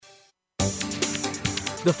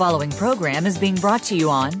The following program is being brought to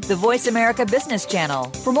you on the Voice America Business Channel.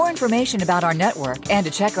 For more information about our network and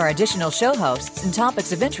to check our additional show hosts and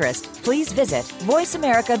topics of interest, please visit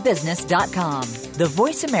voiceamericabusiness.com. The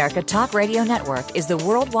Voice America Talk Radio Network is the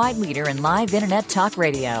worldwide leader in live Internet talk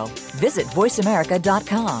radio. Visit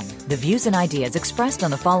voiceamerica.com. The views and ideas expressed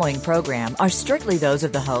on the following program are strictly those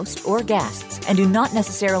of the host or guests and do not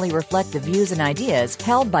necessarily reflect the views and ideas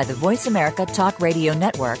held by the Voice America Talk Radio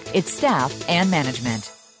Network, its staff, and management.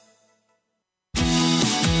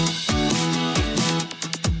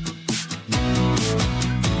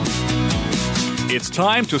 It's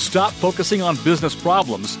time to stop focusing on business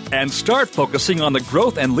problems and start focusing on the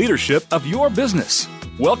growth and leadership of your business.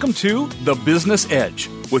 Welcome to The Business Edge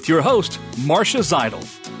with your host, Marcia Zeidel.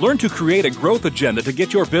 Learn to create a growth agenda to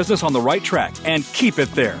get your business on the right track and keep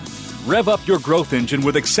it there. Rev up your growth engine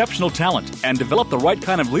with exceptional talent and develop the right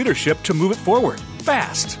kind of leadership to move it forward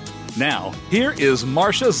fast. Now, here is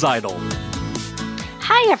Marcia Zeidel.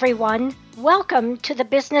 Hi, everyone. Welcome to The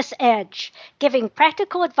Business Edge, giving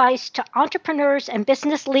practical advice to entrepreneurs and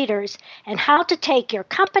business leaders and how to take your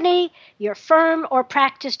company, your firm, or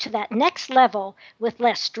practice to that next level with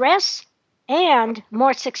less stress and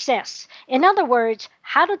more success. In other words,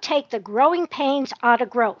 how to take the growing pains out of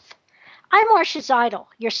growth. I'm Marcia Zeidel,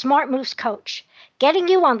 your Smart Moves coach, getting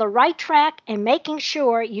you on the right track and making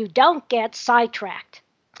sure you don't get sidetracked.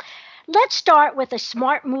 Let's start with a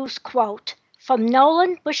Smart Moves quote from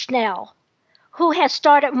Nolan Bushnell, who has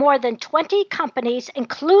started more than 20 companies,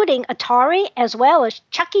 including Atari as well as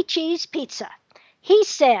Chuck E. Cheese Pizza. He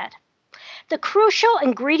said, "The crucial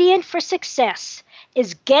ingredient for success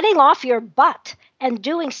is getting off your butt and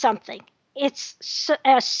doing something. It's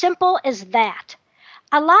as simple as that.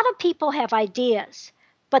 A lot of people have ideas,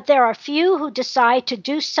 but there are few who decide to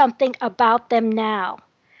do something about them now.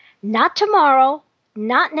 Not tomorrow,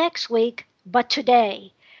 not next week, but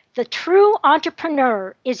today. The true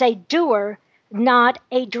entrepreneur is a doer, not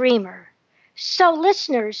a dreamer." So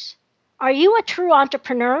listeners, are you a true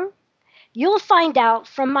entrepreneur? You'll find out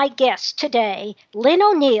from my guest today, Lin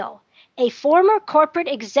O'Neill, a former corporate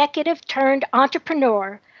executive turned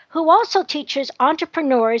entrepreneur who also teaches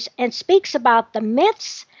entrepreneurs and speaks about the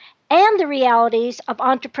myths and the realities of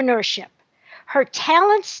entrepreneurship. Her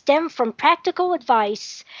talents stem from practical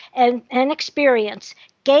advice and experience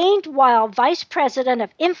gained while Vice President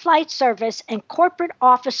of In-Flight Service and Corporate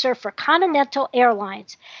Officer for Continental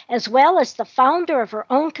Airlines, as well as the founder of her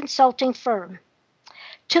own consulting firm.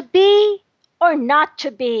 To be or not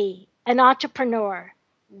to be an entrepreneur?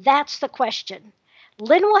 That's the question.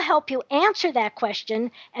 Lin will help you answer that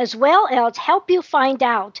question, as well as help you find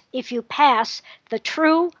out if you pass the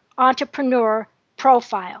true entrepreneur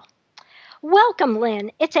profile. Welcome,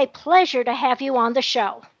 Lin. It's a pleasure to have you on the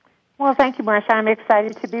show. Well, thank you, Marcia. I'm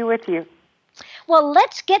excited to be with you. Well,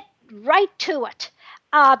 let's get right to it,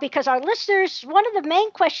 because our listeners, one of the main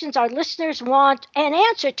questions our listeners want an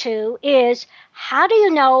answer to is, how do you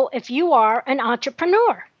know if you are an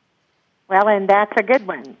entrepreneur? Well, and that's a good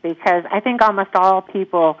one, because I think almost all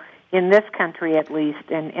people in this country, at least,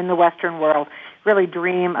 and in the Western world, really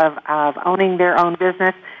dream of owning their own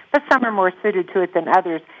business, but some are more suited to it than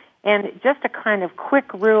others. And just a kind of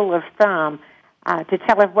quick rule of thumb to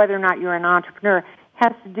tell us whether or not you're an entrepreneur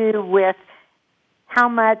has to do with how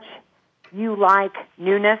much you like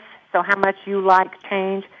newness, so how much you like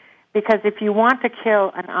change. Because if you want to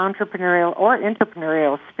kill an entrepreneurial or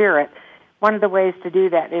intrapreneurial spirit, one of the ways to do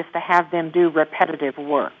that is to have them do repetitive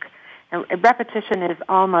work. And repetition is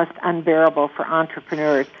almost unbearable for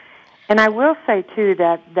entrepreneurs. And I will say, too,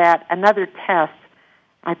 that another test,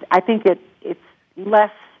 I think it's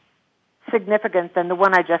less significant than the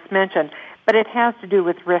one I just mentioned, but it has to do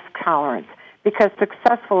with risk tolerance, because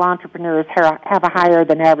successful entrepreneurs have a higher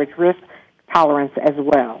than average risk tolerance as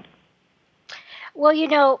well. Well, you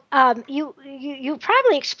know, you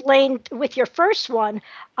probably explained with your first one.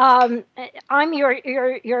 I'm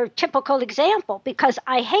your typical example, because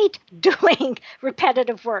I hate doing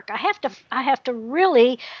repetitive work. I have to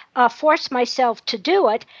really force myself to do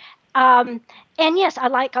it. And yes, I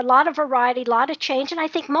like a lot of variety, a lot of change, and I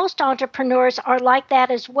think most entrepreneurs are like that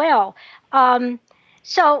as well.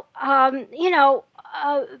 So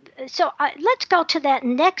let's go to that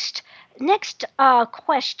next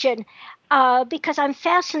question, because I'm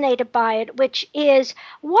fascinated by it, which is,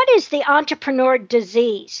 what is the entrepreneur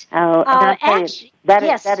disease? Oh, I'll tell you,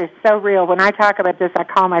 that is so real. When I talk about this, I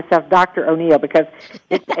call myself Dr. O'Neill, because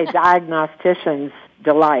it's a diagnostician's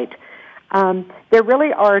delight. There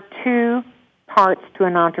really are two parts to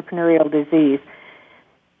an entrepreneurial disease.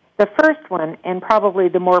 The first one, and probably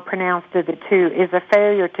the more pronounced of the two, is a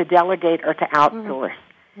failure to delegate or to outsource.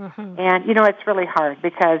 And, it's really hard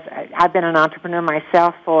because I've been an entrepreneur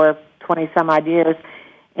myself for 20-some-odd years,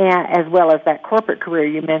 and as well as that corporate career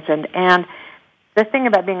you mentioned. And the thing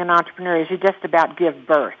about being an entrepreneur is you just about give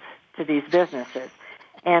birth to these businesses,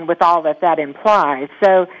 and with all that implies.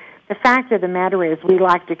 So the fact of the matter is we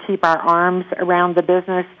like to keep our arms around the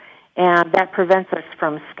business, and that prevents us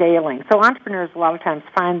from scaling. So entrepreneurs a lot of times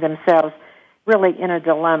find themselves really in a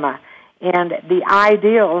dilemma. And the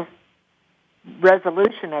ideal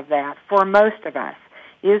resolution of that for most of us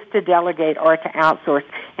is to delegate or to outsource.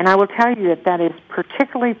 And I will tell you that is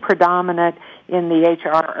particularly predominant in the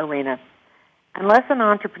HR arena. Unless an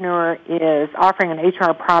entrepreneur is offering an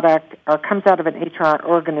HR product or comes out of an HR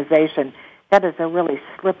organization, that is a really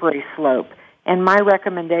slippery slope. And my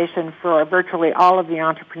recommendation for virtually all of the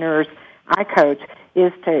entrepreneurs I coach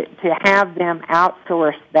is to have them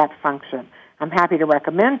outsource that function. I'm happy to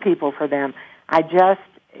recommend people for them.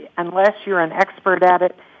 Unless you're an expert at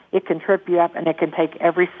it, it can trip you up and it can take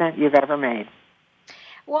every cent you've ever made.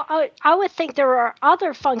 Well, I would think there are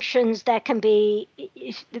other functions that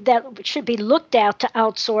should be looked at to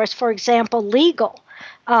outsource. For example, legal.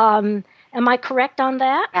 Am I correct on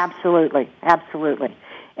that? Absolutely.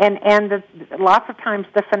 And lots of times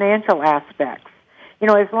the financial aspects.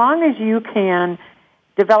 As long as you can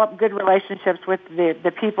develop good relationships with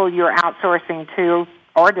the people you're outsourcing to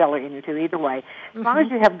or delegating to, either way, as long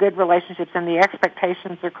as you have good relationships and the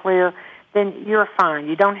expectations are clear, then you're fine.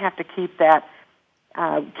 You don't have to keep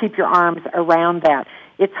your arms around that.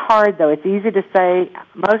 It's hard, though. It's easy to say.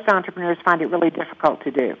 Most entrepreneurs find it really difficult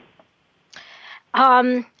to do.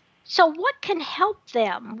 So what can help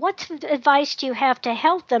them? What advice do you have to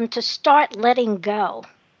help them to start letting go?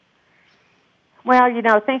 Well,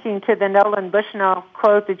 thinking to the Nolan Bushnell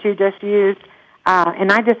quote that you just used,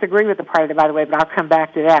 and I disagree with the part of it, by the way, but I'll come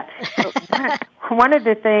back to that. So one of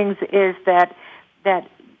the things is that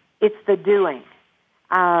it's the doing.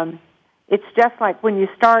 It's just like when you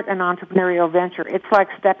start an entrepreneurial venture, it's like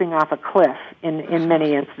stepping off a cliff in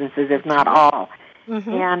many instances, if not all.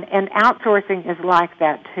 And outsourcing is like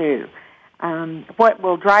that too. What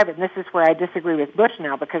will drive it, and this is where I disagree with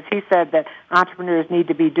Bushnell, because he said that entrepreneurs need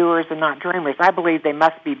to be doers and not dreamers. I believe they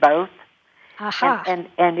must be both. And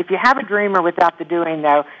if you have a dreamer without the doing,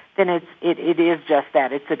 though, then it is just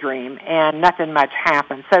that. It's a dream, and nothing much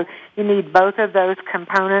happens. So you need both of those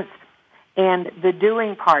components. And the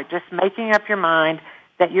doing part, just making up your mind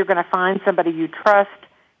that you're going to find somebody you trust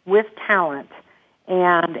with talent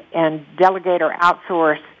and delegate or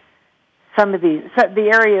outsource some of the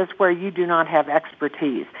areas where you do not have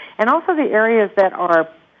expertise. And also the areas that are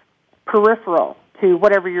peripheral to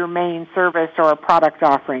whatever your main service or product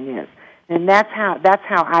offering is. And that's how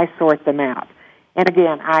I sort them out. And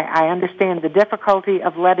again, I understand the difficulty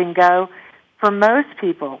of letting go. For most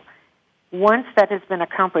people, once that has been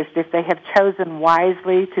accomplished, if they have chosen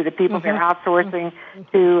wisely to the people they're outsourcing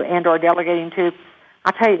to and or delegating to,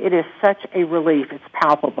 I'll tell you, it is such a relief. It's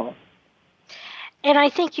palpable. And I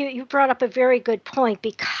think you brought up a very good point,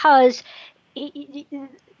 because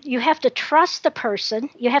you have to trust the person.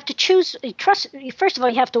 You have to trust. First of all,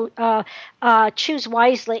 you have to choose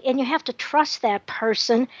wisely, and you have to trust that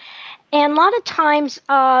person. And a lot of times,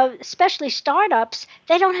 especially startups,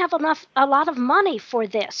 they don't have a lot of money for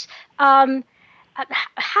this.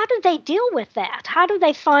 How do they deal with that? How do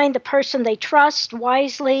they find the person they trust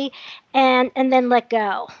wisely and then let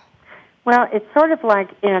go? Well, it's sort of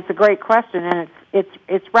like, it's a great question, and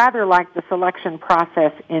it's rather like the selection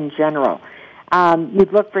process in general.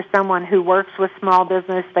 You'd look for someone who works with small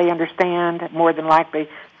business. They understand, more than likely,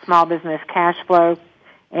 small business cash flow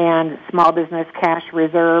and small business cash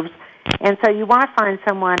reserves. And so you want to find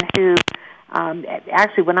someone who,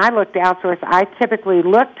 actually, when I look to outsource, I typically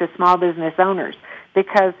look to small business owners,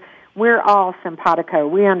 because we're all simpatico.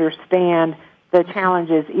 We understand the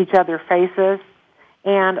challenges each other faces.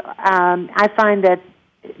 And I find that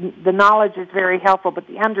the knowledge is very helpful, but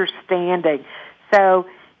the understanding. So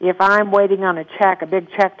if I'm waiting on a big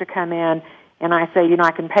check to come in, and I say,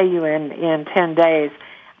 I can pay you in 10 days,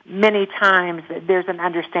 many times there's an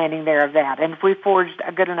understanding there of that. And if we forged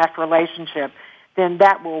a good enough relationship, then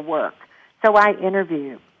that will work. So I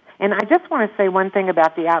interview. And I just want to say one thing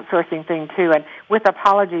about the outsourcing thing, too, and with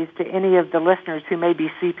apologies to any of the listeners who may be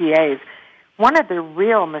CPAs. One of the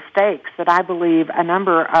real mistakes that I believe a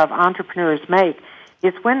number of entrepreneurs make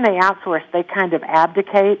is when they outsource, they kind of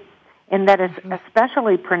abdicate, and that is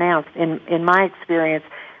especially pronounced in my experience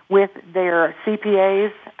with their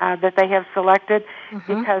CPAs that they have selected,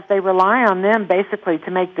 because they rely on them basically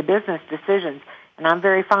to make the business decisions. And I'm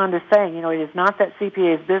very fond of saying, it is not that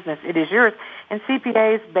CPA's business, it is yours. And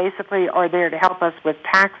CPAs basically are there to help us with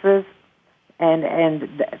taxes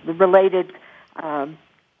and the related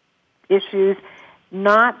issues,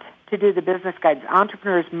 not to do the business guidance.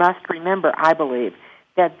 Entrepreneurs must remember, I believe,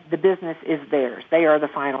 that the business is theirs. They are the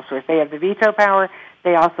final source. They have the veto power.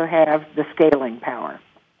 They also have the scaling power.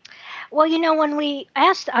 Well, when I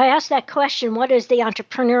asked that question, what is the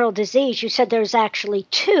entrepreneurial disease? You said there's actually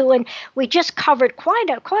two, and we just covered quite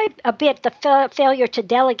a bit, the failure to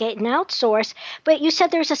delegate and outsource. But you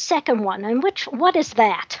said there's a second one, and what is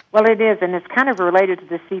that? Well, it is, and it's kind of related to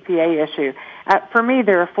the CPA issue. For me,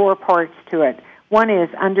 there are 4 parts to it. One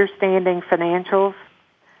is understanding financials.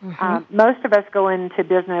 Mm-hmm. Most of us go into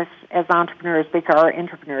business as entrepreneurs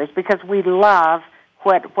because we love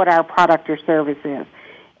what our product or service is.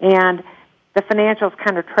 And the financials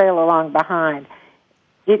kind of trail along behind.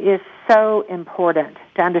 It is so important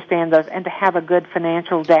to understand those and to have a good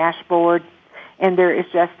financial dashboard. And there is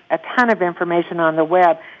just a ton of information on the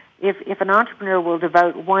web. If an entrepreneur will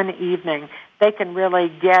devote one evening, they can really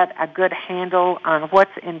get a good handle on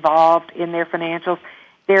what's involved in their financials.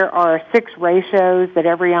 There are 6 ratios that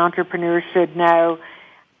every entrepreneur should know.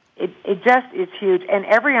 It just is huge. And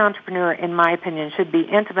every entrepreneur, in my opinion, should be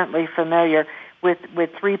intimately familiar with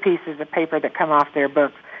 3 pieces of paper that come off their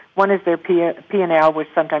books. One is their P&L, which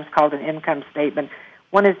is sometimes called an income statement.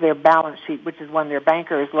 One is their balance sheet, which is one their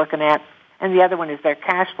banker is looking at. And the other one is their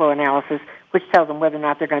cash flow analysis, which tells them whether or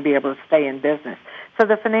not they're going to be able to stay in business. So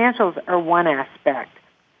the financials are one aspect.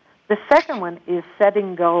 The second one is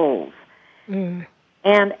setting goals. Mm.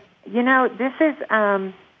 And, this is,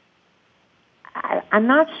 I'm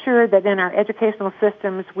not sure that in our educational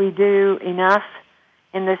systems we do enough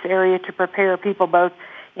in this area to prepare people both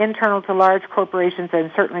internal to large corporations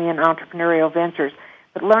and certainly in entrepreneurial ventures.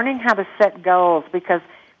 But learning how to set goals, because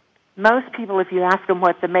most people, if you ask them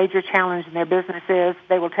what the major challenge in their business is,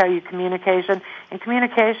 they will tell you communication. And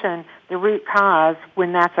communication, the root cause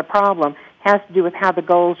when that's a problem, has to do with how the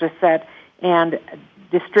goals are set and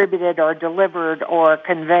distributed or delivered or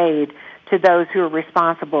conveyed to those who are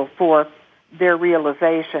responsible for their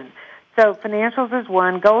realization. So financials is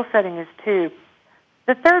 1, goal setting is 2.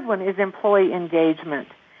 The third one is employee engagement.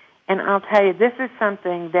 And I'll tell you, this is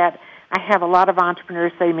something that I have a lot of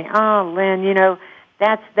entrepreneurs say to me, "Oh, Lynn,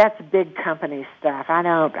 that's big company stuff. I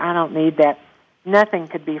don't need that." Nothing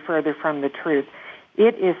could be further from the truth.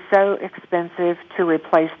 It is so expensive to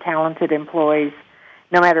replace talented employees,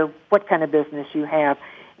 no matter what kind of business you have.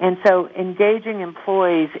 And so engaging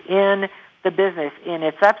employees in the business, in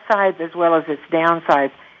its upsides as well as its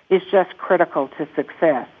downsides, is just critical to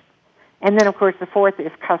success. And then, of course, the fourth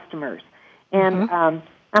is customers. And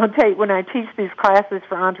I'll tell you, when I teach these classes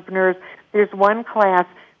for entrepreneurs, there's one class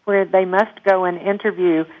where they must go and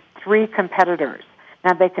interview 3 competitors.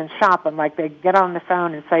 Now, they can shop them, like they get on the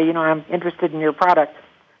phone and say, I'm interested in your product.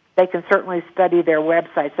 They can certainly study their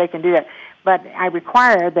websites. They can do that. But I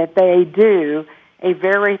require that they do a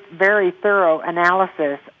very, very thorough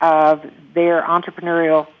analysis of their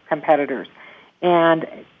entrepreneurial competitors. And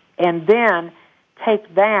then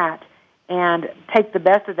take that and take the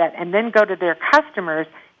best of that, and then go to their customers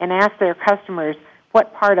and ask their customers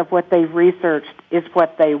what part of what they've researched is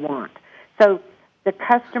what they want. So the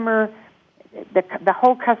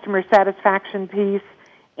whole customer satisfaction piece,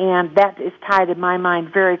 and that is tied in my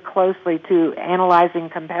mind very closely to analyzing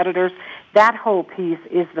competitors. That whole piece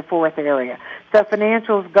is the fourth area. So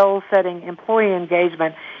financials, goal setting, employee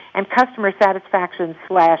engagement, and customer satisfaction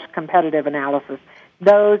 / competitive analysis.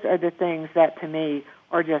 Those are the things that, to me,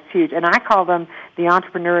 are just huge. And I call them the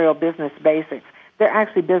entrepreneurial business basics. They're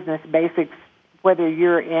actually business basics, whether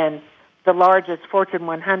you're in the largest Fortune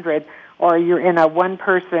 100 or you're in a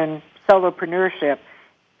one-person solopreneurship.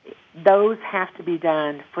 Those have to be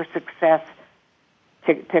done for success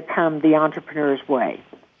to come the entrepreneur's way.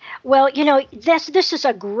 Well, this is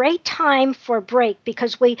a great time for a break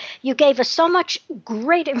because you gave us so much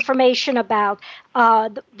great information about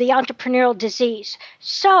the entrepreneurial disease.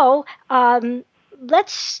 So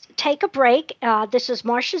let's take a break. This is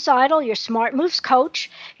Marcia Zeidel, your Smart Moves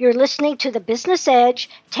coach. You're listening to The Business Edge,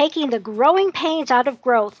 taking the growing pains out of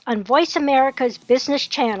growth on Voice America's Business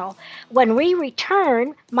Channel. When we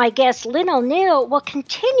return, my guest Lin O'Neill will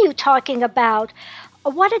continue talking about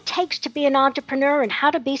what it takes to be an entrepreneur and how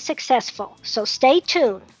to be successful. So stay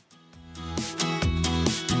tuned.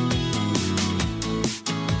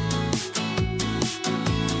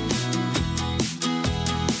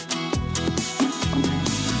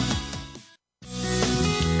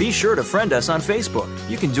 Be sure to friend us on Facebook.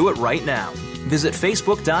 You can do it right now. Visit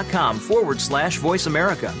facebook.com/Voice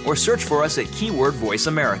America or search for us at keyword Voice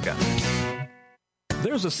America.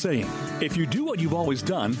 There's a saying, If you do what you've always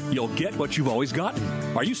done, you'll get what you've always gotten.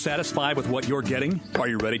 Are you satisfied with what you're getting? Are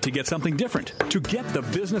you ready to get something different? To get the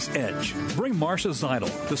business edge, bring Marcia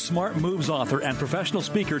Zeidel, the Smart Moves author and professional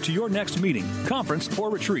speaker, to your next meeting, conference,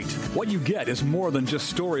 or retreat. What you get is more than just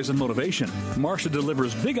stories and motivation. Marcia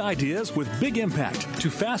delivers big ideas with big impact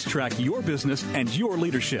to fast-track your business and your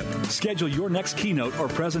leadership. Schedule your next keynote or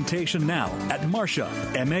presentation now at Marcia,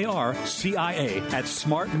 M-A-R-C-I-A, at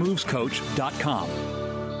smartmovescoach.com.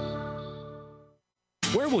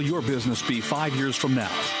 Where will your business be 5 years from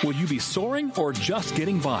now? Will you be soaring or just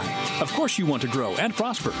getting by? Of course you want to grow and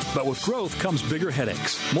prosper, but with growth comes bigger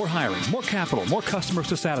headaches, more hiring, more capital, more customers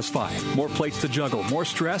to satisfy, more plates to juggle, more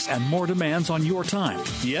stress, and more demands on your time.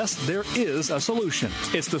 Yes, there is a solution.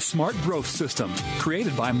 It's the Smart Growth System,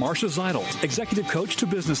 created by Marcia Zeidel, executive coach to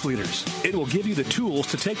business leaders. It will give you the tools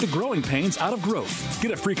to take the growing pains out of growth.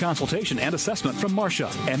 Get a free consultation and assessment from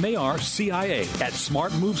Marcia, M-A-R-C-I-A, at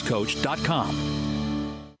smartmovescoach.com.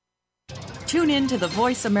 Tune in to the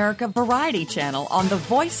Voice America Variety channel on the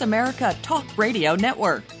Voice America Talk Radio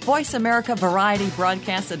Network. Voice America Variety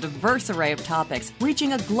broadcasts a diverse array of topics,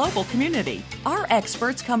 reaching a global community. Our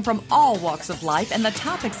experts come from all walks of life, and the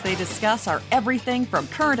topics they discuss are everything from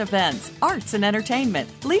current events, arts and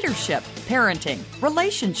entertainment, leadership, parenting,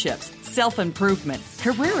 relationships, self-improvement,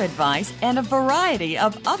 career advice, and a variety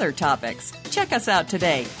of other topics. Check us out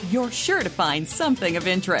today. You're sure to find something of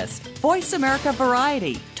interest. Voice America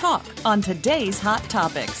Variety. Talk on today's hot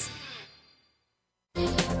topics.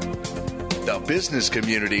 The business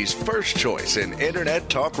community's first choice in Internet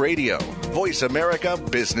Talk Radio. Voice America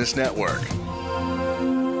Business Network.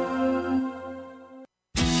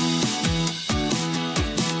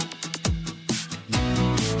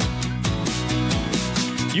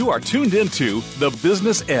 You are tuned into The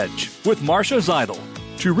Business Edge with Marcia Zeidel.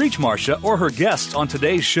 To reach Marcia or her guests on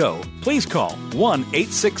today's show, please call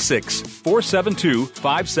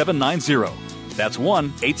 1-866-472-5790. That's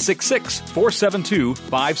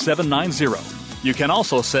 1-866-472-5790. You can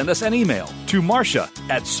also send us an email to Marcia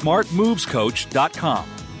at smartmovescoach.com.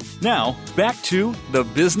 Now, back to The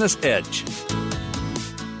Business Edge.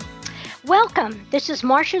 Welcome. This is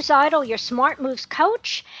Marcia Zeidel, your Smart Moves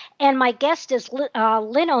coach, and my guest is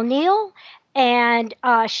Lin O'Neill, and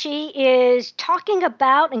she is talking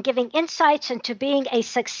about and giving insights into being a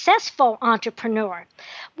successful entrepreneur.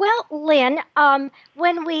 Well, Lin,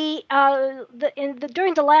 when we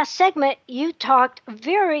during the last segment, you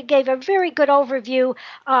gave a very good overview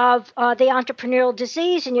of the entrepreneurial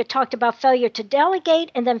disease, and you talked about failure to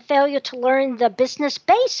delegate and then failure to learn the business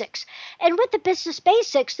basics. And with the business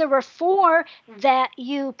basics, there were 4 that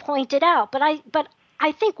you pointed out, but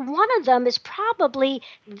I think one of them is probably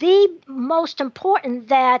the most important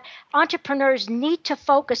that entrepreneurs need to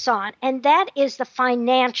focus on, and that is the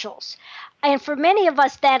financials. And for many of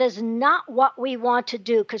us, that is not what we want to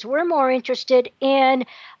do, because we're more interested in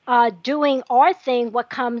doing our thing, what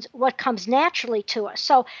comes naturally to us.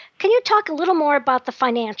 So can you talk a little more about the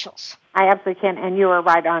financials? I absolutely can, and you are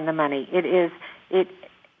right on the money. It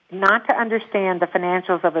not to understand the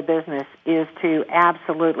financials of a business is to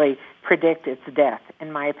absolutely predict its death,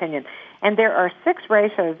 in my opinion. And there are 6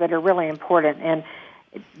 ratios that are really important, and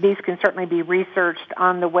these can certainly be researched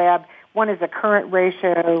on the web. One is a current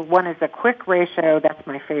ratio, one is a quick ratio, that's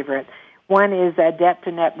my favorite. One is a debt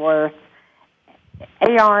to net worth,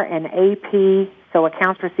 AR and AP, so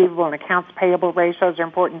accounts receivable and accounts payable ratios are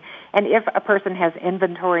important. And if a person has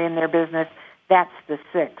inventory in their business, that's the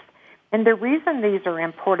 6th. And the reason these are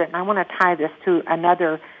important, and I want to tie this to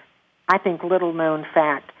another, I think, little-known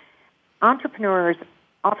fact. Entrepreneurs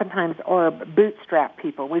oftentimes are bootstrap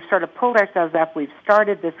people. We've sort of pulled ourselves up. We've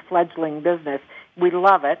started this fledgling business. We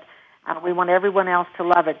love it. We want everyone else to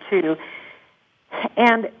love it, too.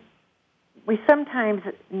 And we sometimes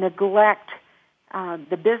neglect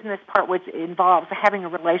the business part, which involves having a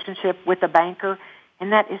relationship with a banker,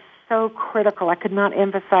 and that is so critical. I could not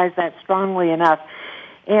emphasize that strongly enough.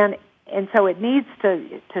 And so it needs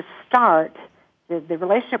to start, the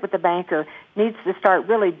relationship with the banker needs to start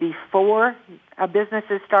really before a business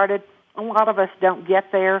is started. A lot of us don't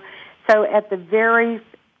get there. So at the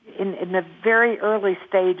in the very early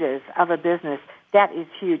stages of a business, that is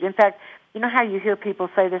huge. In fact, you know how you hear people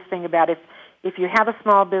say this thing about if you have a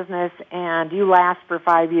small business and you last for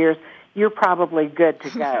 5 years, you're probably good to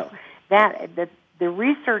go. The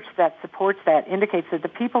research that supports that indicates that the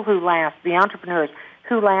people who last, the entrepreneurs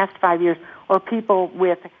who last 5 years, are people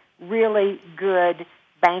with really good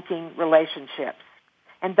banking relationships.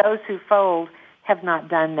 And those who fold have not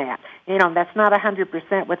done that. You know, that's not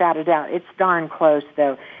 100% without a doubt. It's darn close,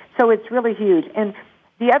 though. So it's really huge. And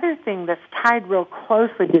The other thing that's tied real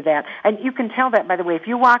closely to that, and you can tell that, by the way, if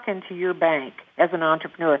you walk into your bank as an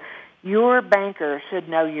entrepreneur, your banker should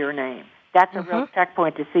know your name. That's a real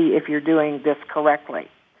checkpoint to see if you're doing this correctly.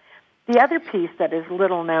 The other piece that is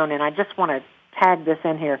little known, and I just want to tag this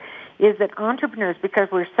in here, is that entrepreneurs, because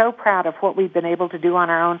we're so proud of what we've been able to do on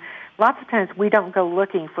our own, lots of times we don't go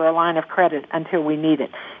looking for a line of credit until we need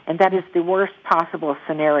it. And that is the worst possible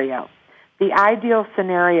scenario. The ideal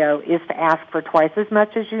scenario is to ask for twice as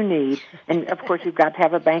much as you need. And, of course, you've got to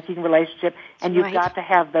have a banking relationship, and you've got to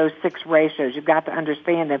have those 6 ratios. You've got to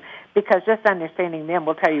understand them, because just understanding them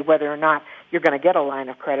will tell you whether or not you're going to get a line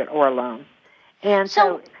of credit or a loan. And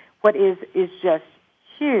so what is just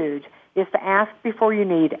huge is to ask before you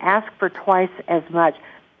need, ask for twice as much,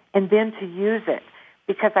 and then to use it.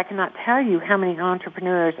 Because I cannot tell you how many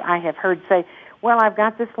entrepreneurs I have heard say, well, I've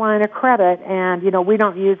got this line of credit, and, we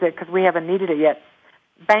don't use it because we haven't needed it yet.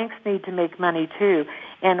 Banks need to make money, too.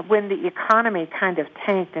 And when the economy kind of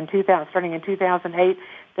tanked starting in 2008,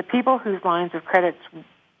 the people whose lines of credit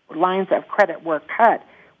were cut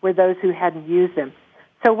were those who hadn't used them.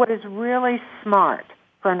 So what is really smart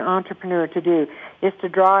for an entrepreneur to do is to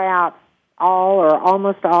draw out all or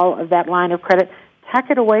almost all of that line of credit, tuck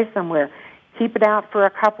it away somewhere, keep it out for a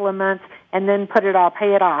couple of months, and then pay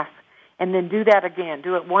it off. And then do that again.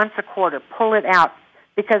 Do it once a quarter. Pull it out,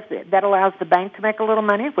 because that allows the bank to make a little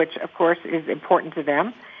money, which, of course, is important to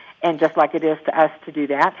them, and just like it is to us to do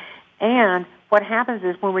that. And what happens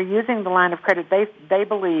is when we're using the line of credit, they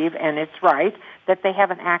believe, and it's right, that they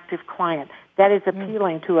have an active client. That is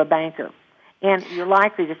appealing to a banker. And you're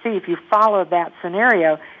likely to see, if you follow that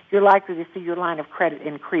scenario, you're likely to see your line of credit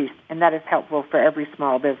increase, and that is helpful for every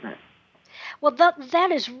small business. Well,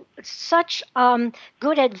 that is such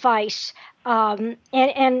good advice, and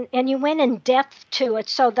you went in depth to it,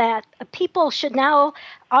 so that people should now,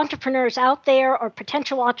 entrepreneurs out there or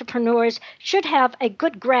potential entrepreneurs, should have a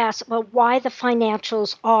good grasp of why the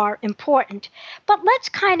financials are important. But let's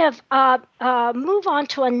kind of move on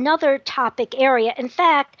to another topic area. In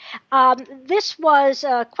fact, this was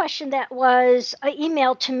a question that was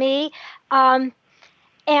emailed to me.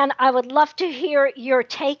 And I would love to hear your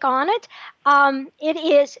take on it. It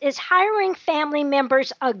is hiring family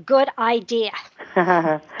members a good idea?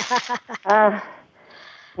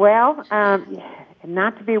 Well,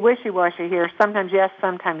 not to be wishy-washy here, sometimes yes,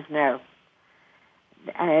 sometimes no.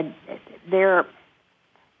 Their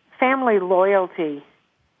family loyalty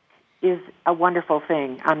is a wonderful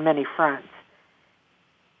thing on many fronts.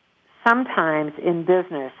 Sometimes in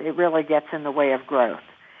business, it really gets in the way of growth.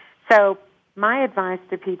 So my advice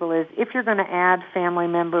to people is, if you're going to add family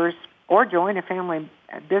members or join a family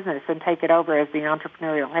business and take it over as the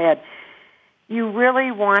entrepreneurial head, you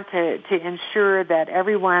really want to ensure that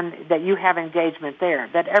that you have engagement there,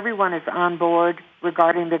 that everyone is on board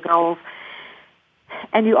regarding the goals.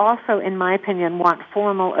 And you also, in my opinion, want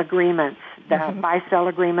formal agreements, buy-sell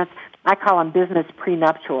agreements. I call them business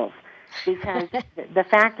prenuptials, because the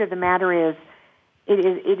fact of the matter is,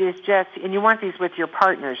 it is just, and you want these with your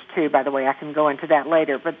partners too, by the way, I can go into that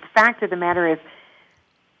later, but the fact of the matter is,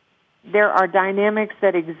 there are dynamics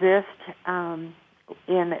that exist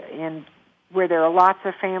in where there are lots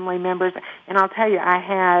of family members. And I'll tell you, I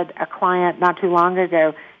had a client not too long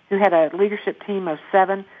ago who had a leadership team of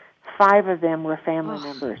 7. 5 of them were family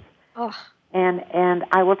members. And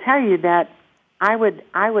I will tell you that I would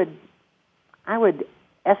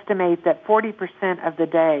estimate that 40% of the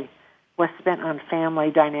day was spent on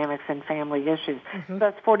family dynamics and family issues. So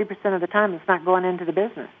that's 40% of the time it's not going into the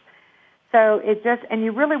business. So and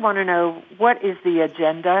you really want to know what is the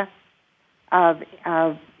agenda of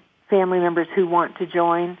family members who want to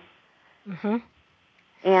join.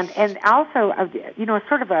 And also,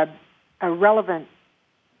 sort of a relevant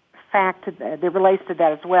fact that relates to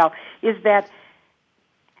that as well is that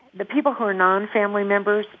the people who are non-family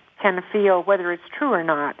members can feel, whether it's true or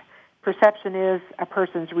not, perception is a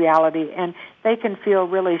person's reality, and they can feel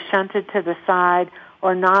really shunted to the side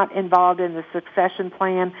or not involved in the succession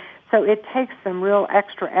plan. So it takes some real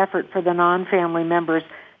extra effort for the non-family members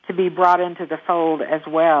to be brought into the fold as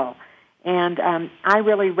well. And I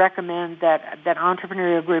really recommend that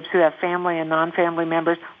entrepreneurial groups who have family and non-family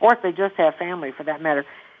members, or if they just have family for that matter,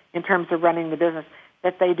 in terms of running the business,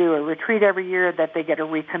 that they do a retreat every year, that they get a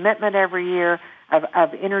recommitment every year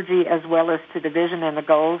of energy as well as to the vision and the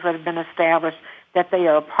goals that have been established, that they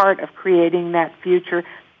are a part of creating that future.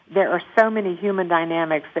 There are so many human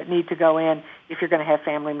dynamics that need to go in if you're going to have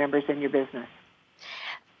family members in your business.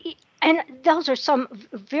 And those are some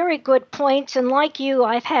very good points. And like you,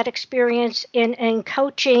 I've had experience in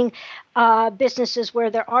coaching businesses where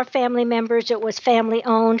there are family members. It was family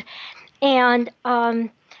owned. And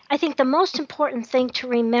I think the most important thing to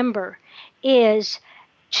remember is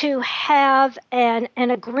to have an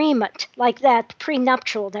agreement like that,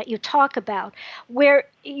 prenuptial that you talk about, where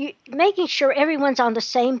making sure everyone's on the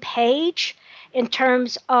same page in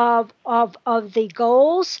terms of the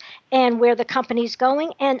goals and where the company's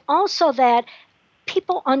going, and also that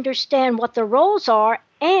people understand what the roles are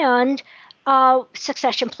and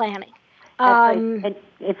succession planning. And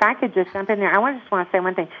if I could just jump in there, I just want to say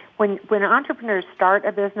one thing. When entrepreneurs start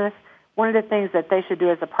a business, one of the things that they should do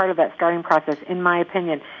as a part of that starting process, in my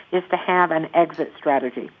opinion, is to have an exit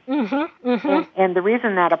strategy. And the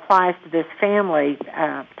reason that applies to this family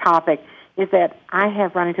topic is that I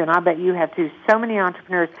have run into, and I bet you have too, so many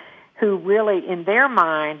entrepreneurs who really, in their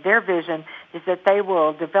mind, their vision is that they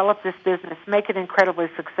will develop this business, make it incredibly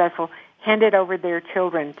successful, hand it over to their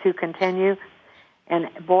children to continue. And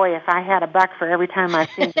boy, if I had a buck for every time I've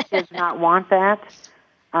seen the kids not want that.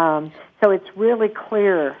 So it's really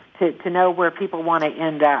clear to know where people want to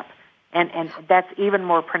end up. And that's even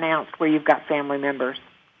more pronounced where you've got family members.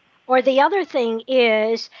 Or the other thing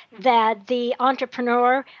is that the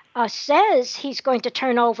entrepreneur says he's going to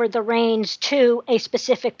turn over the reins to a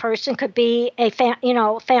specific person, could be a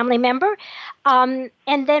family member, and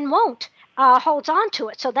then won't. Holds on to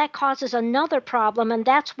it. So that causes another problem, and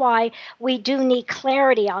that's why we do need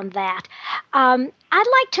clarity on that. I'd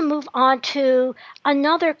like to move on to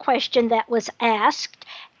another question that was asked,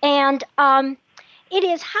 and it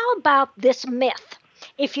is, how about this myth?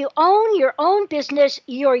 If you own your own business,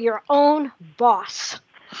 you're your own boss.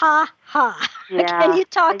 Ha, ha. Yeah. Can you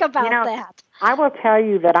talk about that? I will tell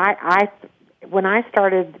you that I when I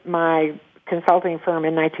started my consulting firm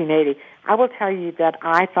in 1980, I will tell you that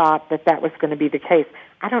I thought that was going to be the case.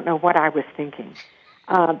 I don't know what I was thinking,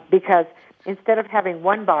 because instead of having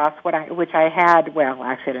one boss, which I had, well,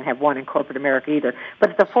 actually I didn't have one in corporate America either,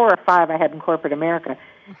 but the 4 or 5 I had in corporate America,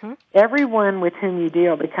 everyone with whom you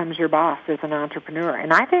deal becomes your boss as an entrepreneur.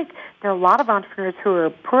 And I think there are a lot of entrepreneurs who are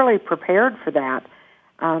poorly prepared for that,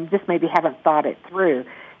 just maybe haven't thought it through.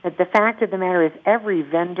 But the fact of the matter is every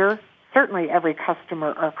vendor, certainly every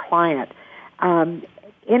customer or client,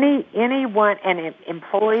 anyone, and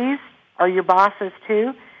employees are your bosses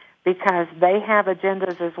too, because they have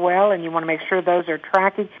agendas as well, and you want to make sure those are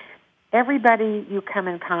tracking. Everybody you come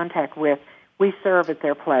in contact with, we serve at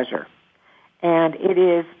their pleasure. And it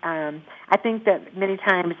is, I think that many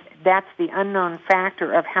times that's the unknown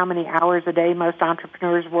factor of how many hours a day most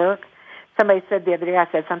entrepreneurs work. Somebody said the other day, I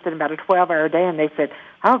said something about a 12-hour day, and they said,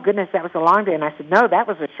 oh, goodness, that was a long day. And I said, no, that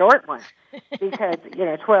was a short one, because,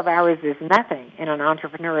 12 hours is nothing in an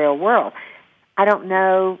entrepreneurial world. I don't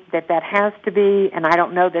know that has to be, and I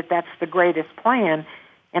don't know that that's the greatest plan.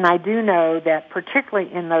 And I do know that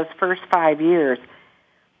particularly in those first 5 years,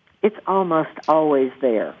 it's almost always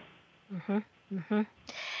there.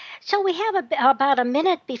 So we have about a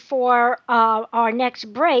minute before our next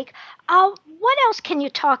break. What else can you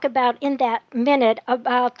talk about in that minute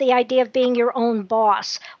about the idea of being your own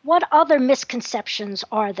boss? What other misconceptions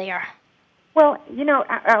are there? Well,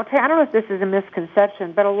 I'll tell you, I don't know if this is a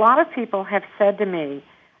misconception, but a lot of people have said to me,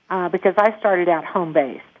 because I started out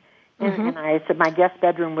home-based, and I said my guest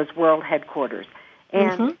bedroom was world headquarters.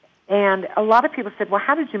 And a lot of people said, well,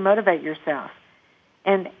 how did you motivate yourself?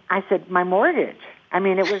 And I said, my mortgage. I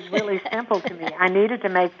mean, it was really simple to me. I needed to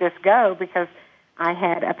make this go because I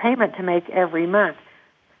had a payment to make every month.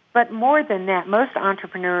 But more than that, most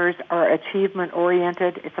entrepreneurs are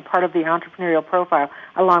achievement-oriented. It's a part of the entrepreneurial profile,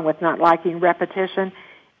 along with not liking repetition.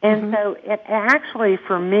 And so it actually,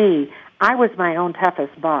 for me, I was my own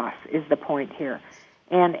toughest boss, is the point here.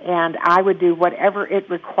 And I would do whatever it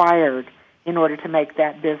required in order to make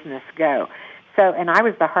that business go. So, and I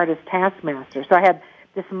was the hardest taskmaster. So I had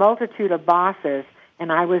this multitude of bosses,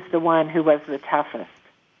 and I was the one who was the toughest.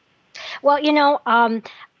 Well,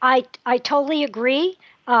 I totally agree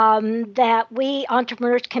that we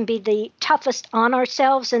entrepreneurs can be the toughest on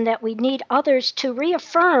ourselves, and that we need others to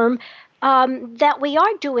reaffirm that we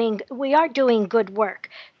are doing good work.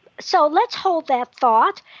 So let's hold that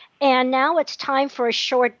thought. And now it's time for a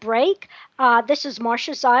short break. This is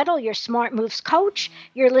Marcia Zeidel, your Smart Moves coach.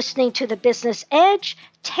 You're listening to The Business Edge,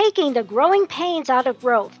 taking the growing pains out of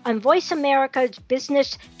growth on Voice America's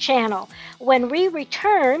Business Channel. When we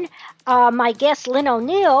return, my guest, Lin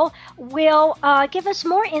O'Neill, will give us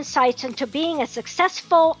more insights into being a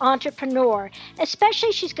successful entrepreneur.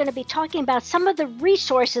 Especially, she's going to be talking about some of the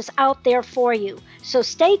resources out there for you. So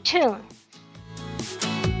stay tuned.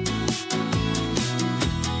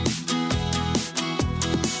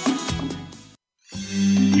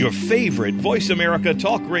 Your favorite Voice America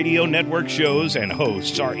Talk Radio Network shows and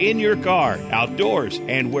hosts are in your car, outdoors,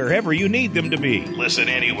 and wherever you need them to be. Listen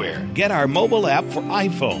anywhere. Get our mobile app for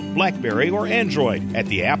iPhone, BlackBerry, or Android at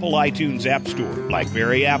the Apple iTunes App Store,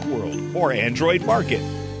 BlackBerry App World, or Android Market.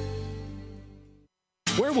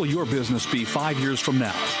 Where will your business be 5 years from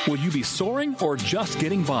now? Will you be soaring or just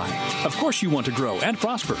getting by? Of course you want to grow and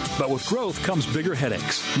prosper, but with growth comes bigger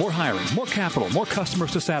headaches. More hiring, more capital, more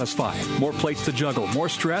customers to satisfy, more plates to juggle, more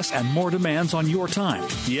stress, and more demands on your time.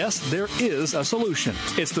 Yes, there is a solution.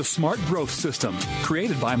 It's the Smart Growth System,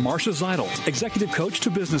 created by Marcia Zeidel, executive coach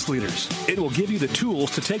to business leaders. It will give you the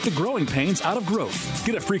tools to take the growing pains out of growth.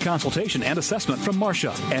 Get a free consultation and assessment from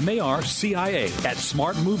Marcia, M-A-R-C-I-A, at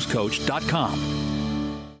smartmovescoach.com.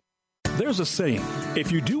 There's a saying,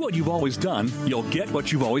 if you do what you've always done, you'll get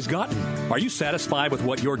what you've always gotten. Are you satisfied with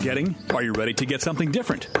what you're getting? Are you ready to get something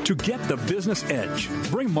different? To get the business edge,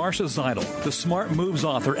 bring Marcia Zeidel, the Smart Moves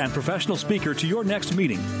author and professional speaker, to your next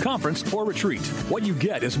meeting, conference, or retreat. What you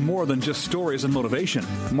get is more than just stories and motivation.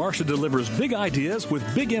 Marcia delivers big ideas with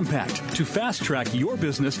big impact to fast-track your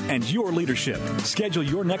business and your leadership. Schedule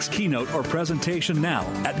your next keynote or presentation now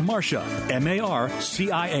at Marcia,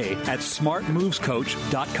 M-A-R-C-I-A, at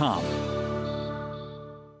smartmovescoach.com.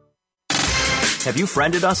 Have you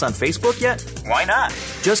friended us on Facebook yet? Why not?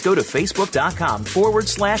 Just go to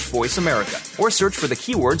facebook.com/Voice America or search for the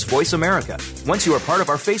keywords Voice America. Once you are part of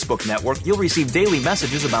our Facebook network, you'll receive daily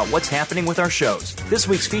messages about what's happening with our shows, this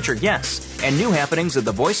week's featured guests, and new happenings of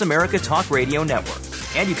the Voice America Talk Radio Network.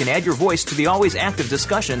 And you can add your voice to the always active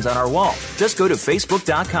discussions on our wall. Just go to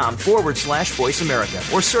facebook.com/Voice America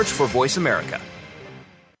or search for Voice America.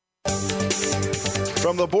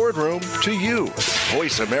 From the boardroom to you,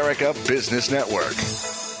 Voice America Business Network.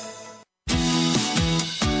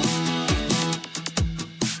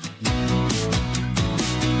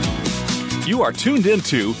 You are tuned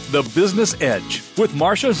into The Business Edge with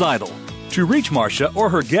Marcia Zeidel. To reach Marcia or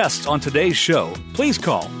her guests on today's show, please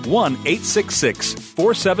call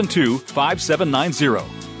 1-866-472-5790.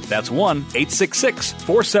 That's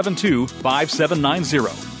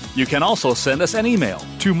 1-866-472-5790. You can also send us an email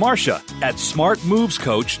to Marcia at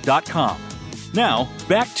smartmovescoach.com. Now,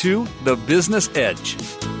 back to The Business Edge.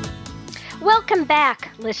 Welcome back,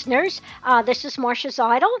 listeners. This is Marcia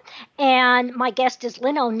Zeidel, and my guest is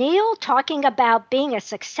Lin O'Neill, talking about being a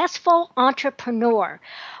successful entrepreneur.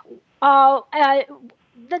 The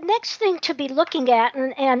next thing to be looking at,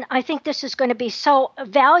 and I think this is going to be so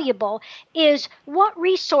valuable, is what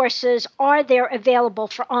resources are there available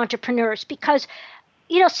for entrepreneurs? Because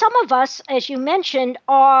some of us, as you mentioned,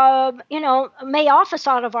 are, may office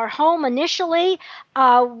out of our home initially.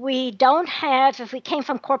 We don't have, if we came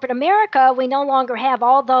from corporate America, we no longer have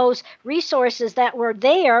all those resources that were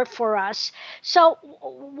there for us. So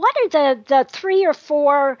what are the 3 or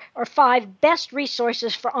 4 or 5 best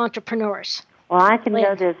resources for entrepreneurs? Well, I can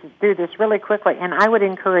do this really quickly, and I would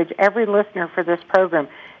encourage every listener for this program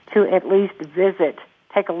to at least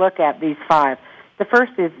take a look at these 5. The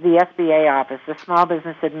first is the SBA office, the Small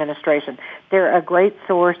Business Administration. They're a great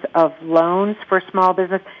source of loans for small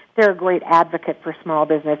business. They're a great advocate for small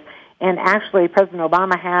business. And actually, President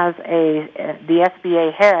Obama has the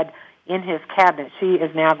SBA head in his cabinet. She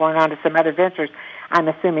is now going on to some other ventures. I'm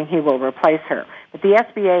assuming he will replace her. But the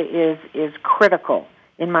SBA is critical,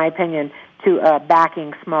 in my opinion, to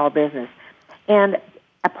backing small business. And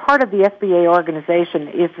a part of the SBA organization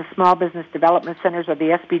is the Small Business Development Centers, or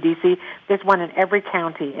the SBDC. There's one in every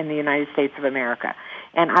county in the United States of America.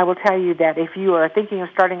 And I will tell you that if you are thinking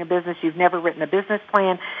of starting a business, you've never written a business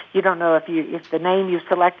plan, you don't know if the name you've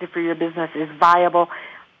selected for your business is viable,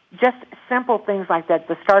 just simple things like that.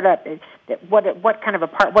 The startup, what does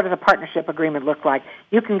a partnership agreement look like?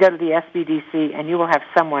 You can go to the SBDC and you will have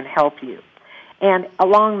someone help you. And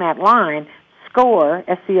along that line, SCORE,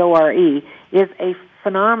 S-C-O-R-E, is a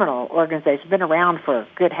phenomenal organization, been around for,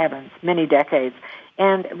 good heavens, many decades.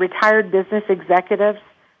 And retired business executives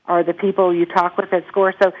are the people you talk with at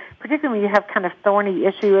SCORE. So particularly when you have kind of thorny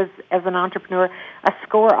issues as an entrepreneur, a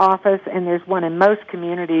SCORE office, and there's one in most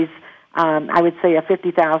communities, I would say a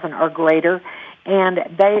 50,000 or greater, and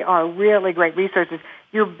they are really great resources.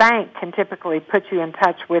 Your bank can typically put you in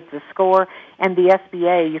touch with the SCORE, and the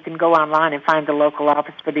SBA, you can go online and find the local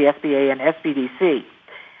office for the SBA and SBDC.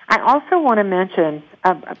 I also want to mention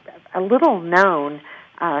a little-known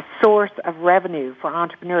source of revenue for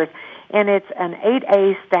entrepreneurs, and it's an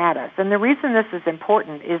 8A status. And the reason this is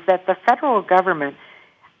important is that the federal government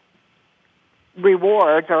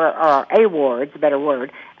rewards, or awards, a better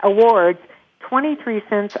word, awards 23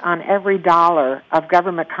 cents on every dollar of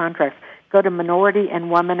government contracts go to minority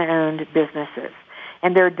and woman-owned businesses.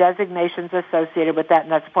 And there are designations associated with that,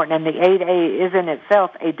 and that's important. And the 8A is in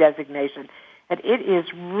itself a designation. But it is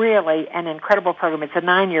really an incredible program. It's a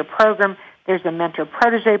 9-year program. There's a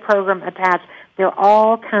mentor-protege program attached. There are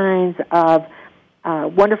all kinds of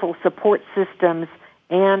wonderful support systems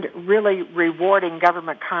and really rewarding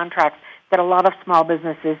government contracts that a lot of small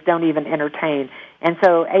businesses don't even entertain. And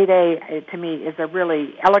so 8A, to me, is a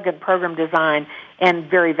really elegant program design and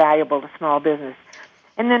very valuable to small business.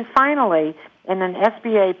 And then finally, in an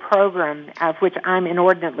SBA program, of which I'm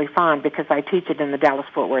inordinately fond because I teach it in the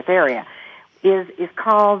Dallas-Fort Worth area, is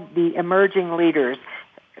called the Emerging Leaders.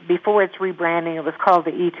 Before its rebranding, it was called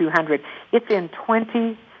the E200. It's in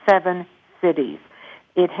 27 cities.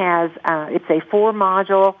 It has, it's a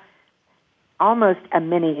 4-module, almost a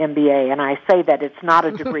mini MBA, and I say that it's not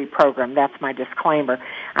a degree program. That's my disclaimer.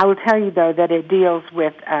 I will tell you, though, that it deals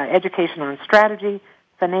with education on strategy,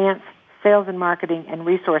 finance, sales and marketing, and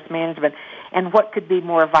resource management, and what could be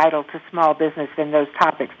more vital to small business than those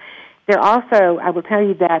topics. There also, I will tell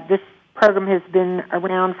you that this program has been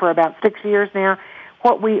around for about 6 years now.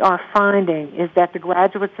 What we are finding is that the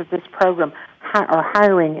graduates of this program are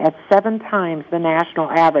hiring at 7 times the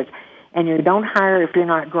national average, and you don't hire if you're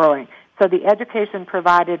not growing. So the education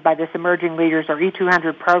provided by this Emerging Leaders or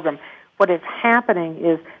E200 program, what is happening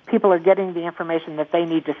is people are getting the information that they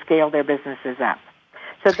need to scale their businesses up.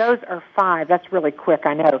 So those are 5. That's really quick,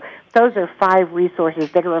 I know. Those are 5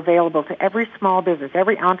 resources that are available to every small business,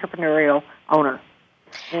 every entrepreneurial owner.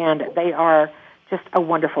 And they are just a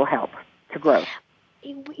wonderful help to grow.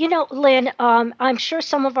 You know, Lynn, I'm sure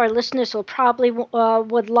some of our listeners will probably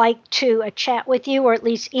would like to chat with you or at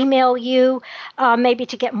least email you maybe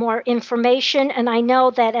to get more information. And I know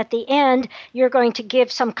that at the end you're going to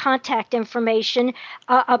give some contact information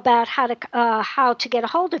about how to get a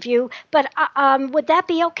hold of you. But would that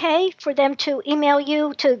be okay for them to email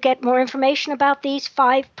you to get more information about these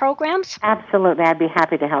 5 programs? Absolutely. I'd be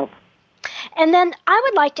happy to help. And then I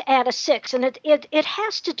would like to add a 6, and it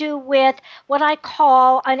has to do with what I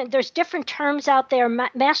call, and there's different terms out there,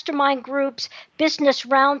 mastermind groups, business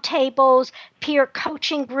roundtables, peer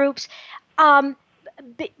coaching groups,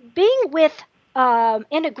 being with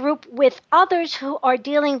in a group with others who are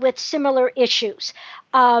dealing with similar issues.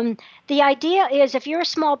 The idea is if you're a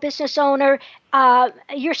small business owner,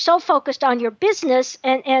 you're so focused on your business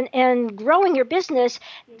and growing your business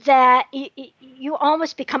that you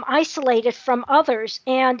almost become isolated from others.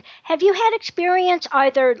 And have you had experience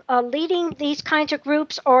either leading these kinds of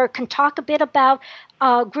groups or can talk a bit about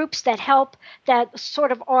groups that help, that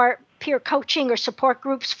sort of are peer coaching or support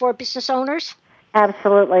groups for business owners?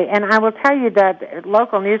 Absolutely. And I will tell you that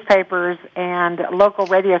local newspapers and local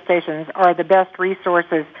radio stations are the best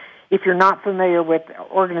resources if you're not familiar with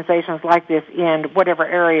organizations like this in whatever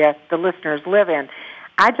area the listeners live in.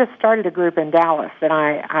 I just started a group in Dallas that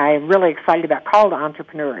I'm really excited about called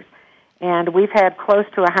Entrepreneurs. And we've had close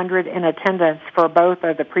to 100 in attendance for both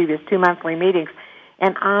of the previous 2 monthly meetings.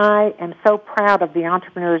 And I am so proud of the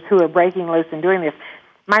entrepreneurs who are breaking loose and doing this.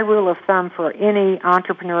 My rule of thumb for any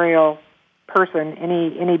entrepreneurial person,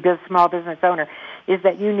 any small business owner, is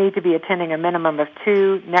that you need to be attending a minimum of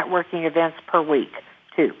 2 networking events per week,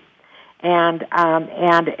 2. And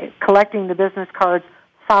collecting the business cards,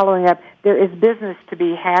 following up. There is business to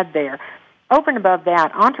be had there. Over and above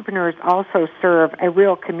that, entrepreneurs also serve a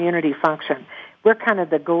real community function. We're kind of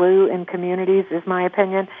the glue in communities, is my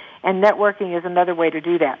opinion, and networking is another way to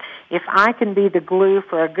do that. If I can be the glue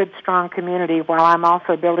for a good, strong community while I'm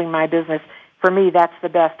also building my business, for me, that's the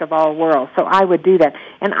best of all worlds. So I would do that.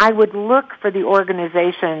 And I would look for the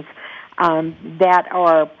organizations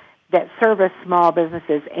that service small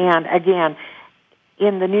businesses. And again,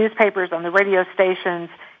 in the newspapers, on the radio stations,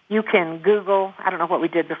 you can Google, I don't know what we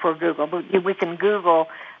did before Google, but we can Google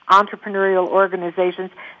entrepreneurial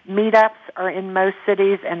organizations. Meetups are in most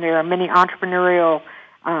cities, and there are many entrepreneurial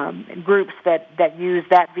groups that use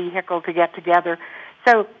that vehicle to get together.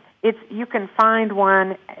 So you can find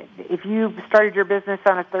one. If you started your business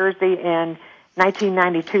on a Thursday in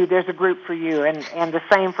 1992, there's a group for you, and the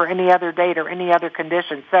same for any other date or any other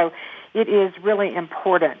condition. So it is really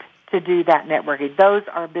important to do that networking. Those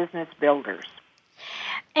are business builders.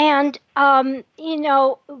 And,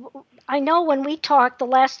 I know when we talked, the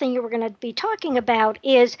last thing you were going to be talking about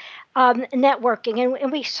is networking,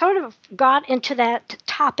 and we sort of got into that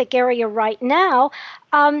topic area right now.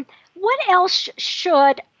 What else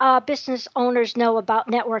should business owners know about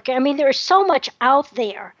networking? I mean, there is so much out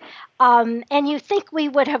there, and you think we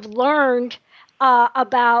would have learned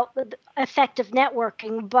about effective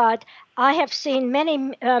networking, but I have seen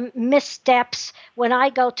many missteps when I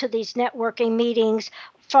go to these networking meetings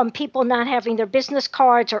from people not having their business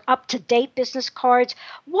cards or up-to-date business cards.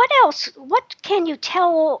 What else? What can you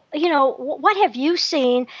tell, what have you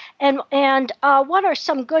seen, and what are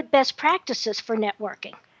some good best practices for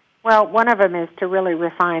networking? Well, one of them is to really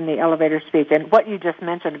refine the elevator speech. And what you just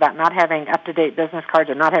mentioned about not having up-to-date business cards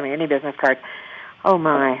or not having any business cards, oh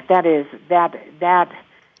my, that it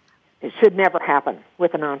should never happen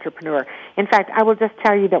with an entrepreneur. In fact, I will just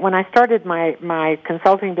tell you that when I started my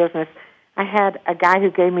consulting business, I had a guy who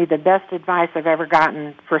gave me the best advice I've ever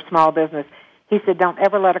gotten for small business. He said, don't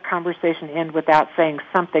ever let a conversation end without saying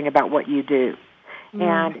something about what you do.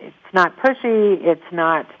 And it's not pushy, it's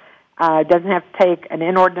not, doesn't have to take an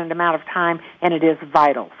inordinate amount of time, and it is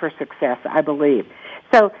vital for success, I believe.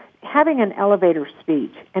 So having an elevator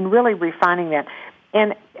speech and really refining that.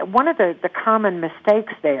 And one of the common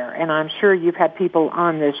mistakes there, and I'm sure you've had people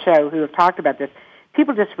on this show who have talked about this,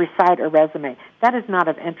 people just recite a resume. That is not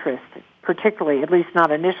of interest, particularly, at least not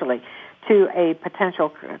initially, to a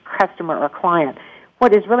potential customer or client.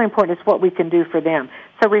 What is really important is what we can do for them.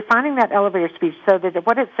 So refining that elevator speech so that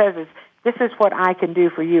what it says is, this is what I can do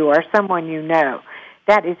for you or someone you know.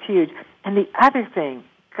 That is huge. And the other thing,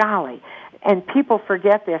 golly, and people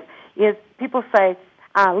forget this, is people say,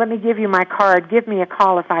 let me give you my card, give me a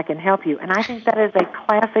call if I can help you. And I think that is a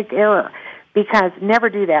classic error, because never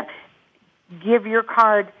do that. Give your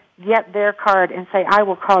card, get their card, and say, I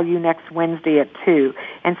will call you next Wednesday at 2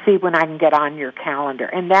 and see when I can get on your calendar.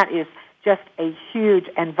 And that is just a huge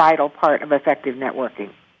and vital part of effective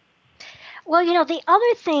networking. Well, the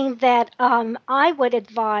other thing that I would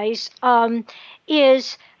advise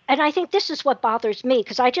is, and I think this is what bothers me,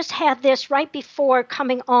 because I just had this right before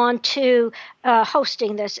coming on to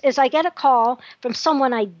hosting this, is I get a call from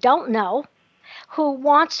someone I don't know who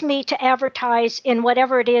wants me to advertise in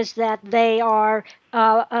whatever it is that they are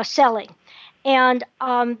selling. And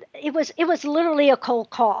it was literally a cold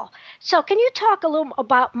call. So can you talk a little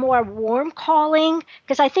about more warm calling?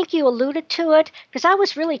 Because I think you alluded to it, because I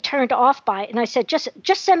was really turned off by it. And I said, just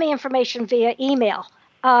send me information via email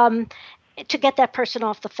to get that person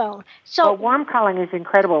off the phone. So warm calling is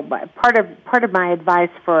incredible. But part of my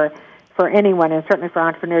advice for anyone, and certainly for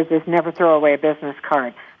entrepreneurs, is never throw away a business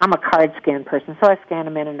card. I'm a card scan person, so I scan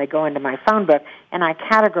them in and they go into my phone book, and I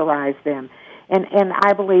categorize them. And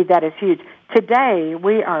I believe that is huge. Today,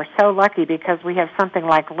 we are so lucky because we have something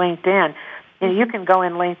like LinkedIn. And you can go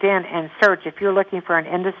in LinkedIn and search if you're looking for an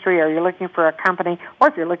industry or you're looking for a company or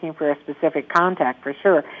if you're looking for a specific contact for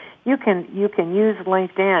sure. You can use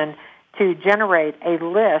LinkedIn to generate a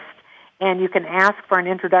list, and you can ask for an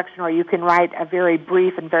introduction or you can write a very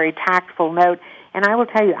brief and very tactful note. And I will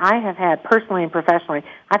tell you, I have had, personally and professionally,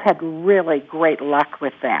 I've had really great luck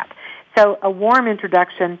with that. So a warm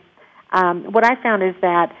introduction. What I found is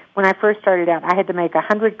that when I first started out, I had to make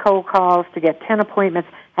 100 cold calls to get 10 appointments.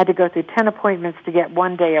 I had to go through 10 appointments to get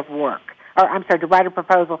 1 day of work. To write a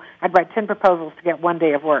proposal. I'd write 10 proposals to get 1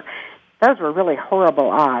 day of work. Those were really horrible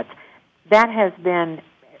odds. That has been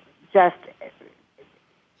just,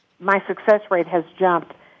 my success rate has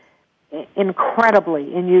jumped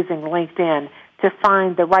incredibly in using LinkedIn to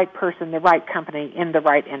find the right person, the right company in the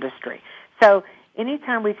right industry. So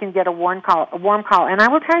anytime we can get a warm call, and I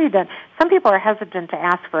will tell you that some people are hesitant to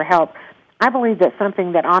ask for help. I believe that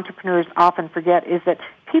something that entrepreneurs often forget is that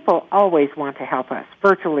people always want to help us,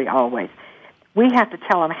 virtually always. We have to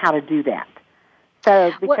tell them how to do that.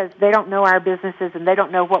 So because they don't know our businesses and they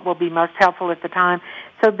don't know what will be most helpful at the time.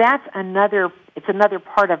 So that's another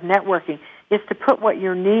part of networking, is to put what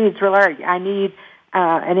your needs really are. I need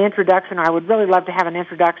an introduction. I would really love to have an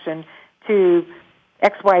introduction to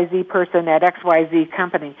XYZ person at XYZ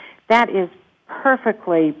company. That is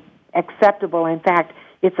perfectly acceptable. In fact,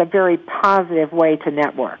 it's a very positive way to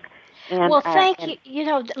network. And, thank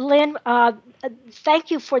you. Lynn,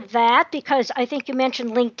 thank you for that, because I think you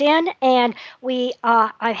mentioned LinkedIn, and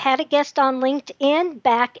I had a guest on LinkedIn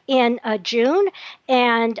back in June,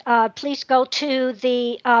 and please go to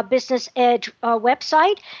the Business Edge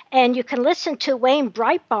website, and you can listen to Wayne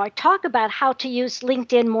Breitbart talk about how to use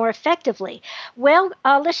LinkedIn more effectively. Well,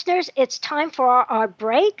 listeners, it's time for our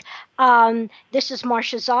break. This is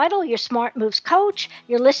Marcia Zeidel, your Smart Moves coach.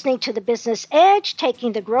 You're listening to the Business Edge,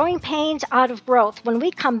 taking the growing pains out of growth. When we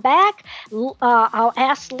come back, I'll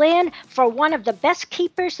ask Lynn for one of the best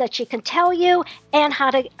keepers that she can tell you and how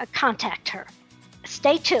to contact her.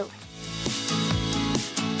 Stay tuned.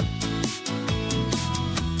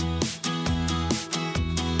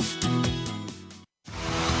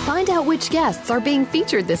 Find out which guests are being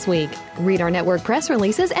featured this week. Read our network press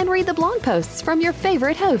releases and read the blog posts from your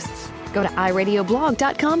favorite hosts. Go to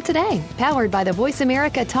iradioblog.com today, powered by the Voice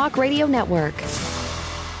America Talk Radio Network.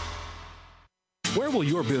 Where will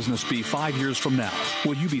your business be 5 years from now?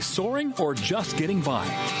 Will you be soaring or just getting by?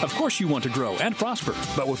 Of course you want to grow and prosper,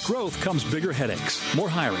 but with growth comes bigger headaches, more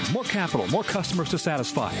hiring, more capital, more customers to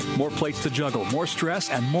satisfy, more plates to juggle, more stress,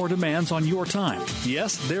 and more demands on your time.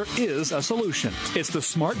 Yes, there is a solution. It's the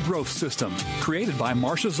Smart Growth System, created by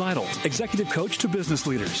Marcia Zeidel, executive coach to business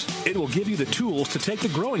leaders. It will give you the tools to take the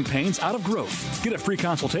growing pains out of growth. Get a free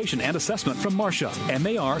consultation and assessment from Marcia,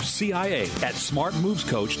 M-A-R-C-I-A, at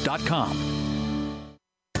smartmovescoach.com.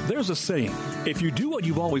 There's a saying, if you do what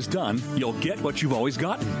you've always done, you'll get what you've always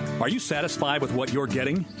gotten. Are you satisfied with what you're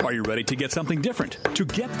getting? Are you ready to get something different? To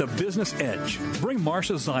get the business edge, bring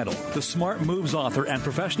Marcia Zeidel, the Smart Moves author and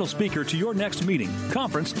professional speaker, to your next meeting,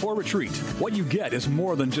 conference, or retreat. What you get is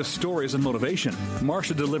more than just stories and motivation.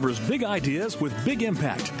 Marcia delivers big ideas with big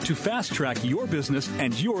impact to fast-track your business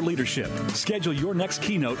and your leadership. Schedule your next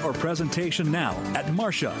keynote or presentation now at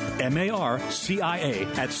Marcia, M-A-R-C-I-A,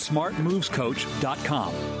 at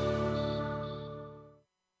smartmovescoach.com.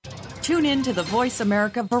 Tune in to the Voice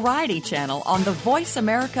America Variety channel on the Voice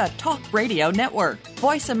America Talk Radio Network.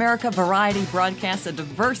 Voice America Variety broadcasts a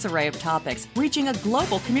diverse array of topics, reaching a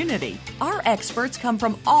global community. Our experts come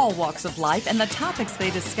from all walks of life, and the topics they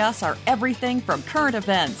discuss are everything from current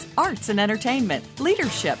events, arts and entertainment,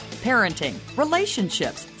 leadership, parenting,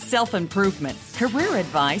 relationships, self-improvement, career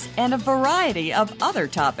advice, and a variety of other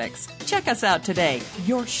topics. Check us out today.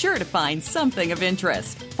 You're sure to find something of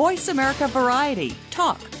interest. Voice America Variety.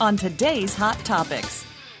 Talk on today's hot topics.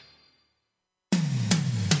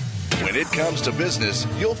 When it comes to business,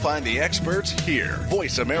 you'll find the experts here.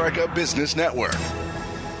 Voice America Business Network.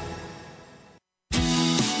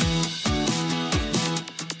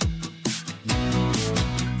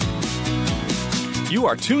 You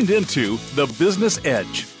are tuned into The Business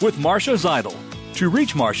Edge with Marcia Zeidel. To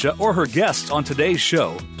reach Marcia or her guests on today's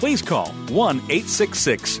show, please call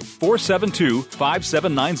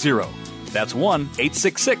 1-866-472-5790. That's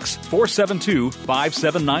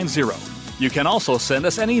 1-866-472-5790. You can also send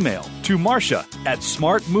us an email to Marcia at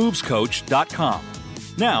smartmovescoach.com.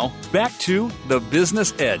 Now, back to The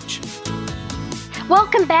Business Edge.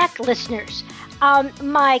 Welcome back, listeners.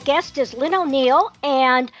 My guest is Lin O'Neill,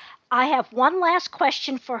 and I have one last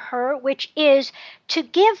question for her, which is to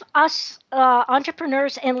give us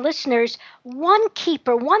entrepreneurs and listeners one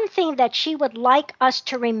keeper, one thing that she would like us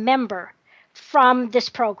to remember from this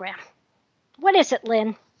program. What is it,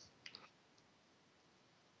 Lin?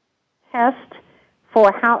 Test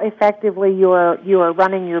for how effectively you are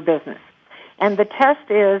running your business. And the test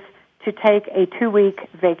is to take a 2-week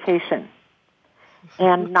vacation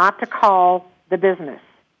and not to call the business.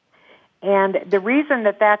 And the reason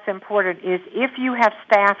that that's important is if you have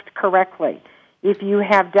staffed correctly, if you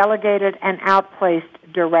have delegated and outplaced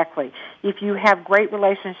directly, if you have great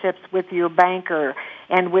relationships with your banker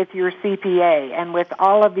and with your CPA and with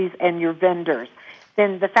all of these and your vendors,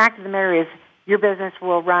 then the fact of the matter is your business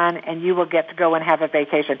will run and you will get to go and have a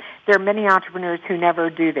vacation. There are many entrepreneurs who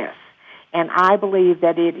never do this. And I believe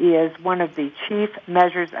that it is one of the chief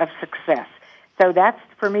measures of success. So that's,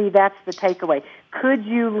 for me, that's the takeaway. Could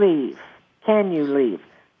you leave? Can you leave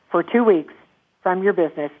for 2 weeks from your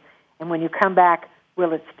business, and when you come back,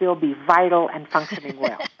 will it still be vital and functioning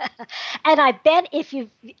well? And I bet if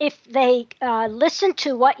they listen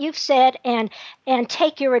to what you've said and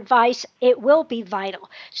take your advice, it will be vital.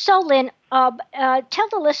 So, Lin, tell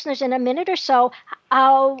the listeners in a minute or so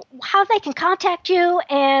how they can contact you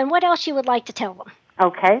and what else you would like to tell them.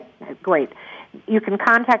 Okay, great. You can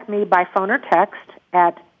contact me by phone or text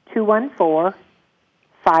at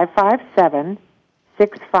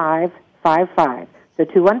 214-557-6555. So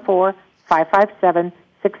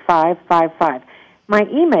 214-557-6555. My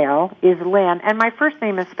email is Lin, and my first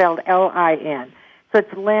name is spelled L-I-N. So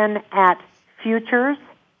it's Lin at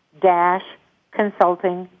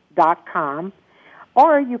futures-consulting.com.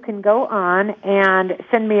 Or you can go on and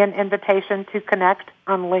send me an invitation to connect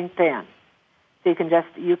on LinkedIn. So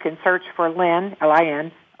you can search for Lin,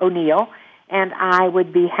 L-I-N, O'Neill, and I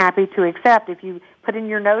would be happy to accept. If you put in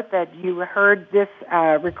your note that you heard this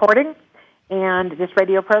recording and this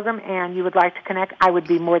radio program and you would like to connect, I would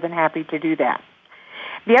be more than happy to do that.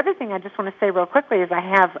 The other thing I just want to say real quickly is I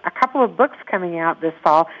have a couple of books coming out this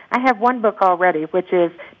fall. I have one book already, which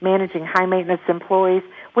is Managing High-Maintenance Employees,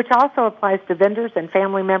 which also applies to vendors and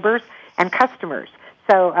family members and customers.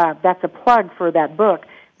 So that's a plug for that book.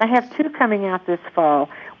 I have two coming out this fall.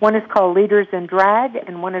 One is called Leaders in Drag,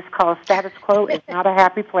 and one is called Status Quo is Not a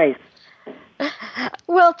Happy Place.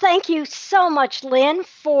 Well, thank you so much, Lin,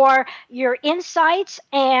 for your insights,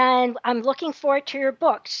 and I'm looking forward to your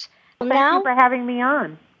books. Thank you for having me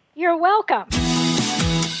on. You're welcome.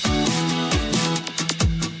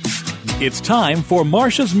 It's time for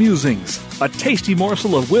Marcia's Musings, a tasty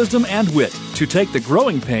morsel of wisdom and wit to take the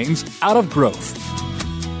growing pains out of growth.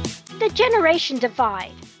 The generation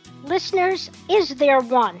divide. Listeners, is there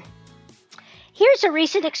one? Here's a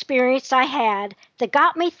recent experience I had that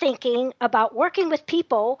got me thinking about working with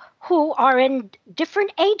people who are in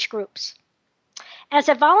different age groups. As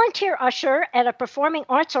a volunteer usher at a performing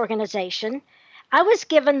arts organization, I was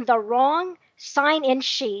given the wrong sign-in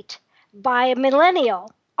sheet by a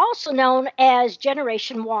millennial, also known as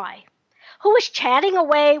Generation Y, who was chatting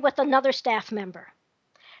away with another staff member.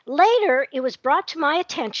 Later, it was brought to my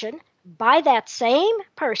attention by that same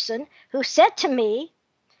person who said to me,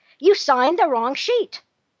 "You signed the wrong sheet."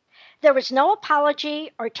 There was no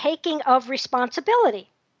apology or taking of responsibility.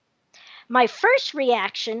 My first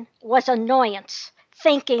reaction was annoyance,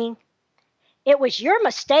 thinking, "It was your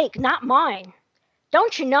mistake, not mine.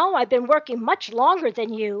 Don't you know I've been working much longer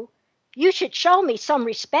than you? You should show me some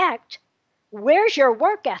respect. Where's your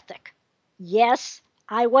work ethic?" Yes,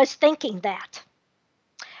 I was thinking that.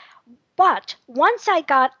 But once I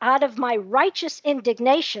got out of my righteous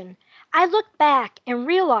indignation, I looked back and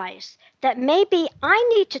realized that maybe I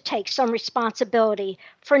need to take some responsibility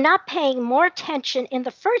for not paying more attention in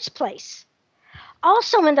the first place.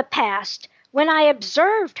 Also in the past, when I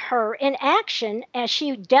observed her in action as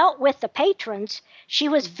she dealt with the patrons, she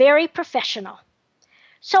was very professional.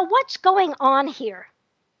 So what's going on here?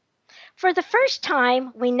 For the first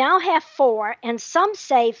time, we now have 4 and some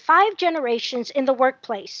say 5 generations in the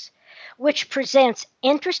workplace, which presents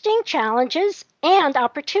interesting challenges and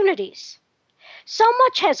opportunities. So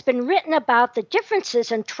much has been written about the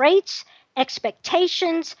differences in traits,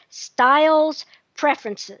 expectations, styles,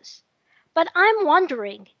 preferences. But I'm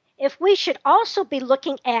wondering if we should also be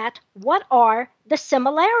looking at what are the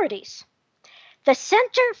similarities. The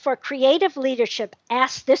Center for Creative Leadership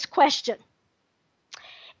asks this question: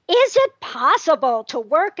 is it possible to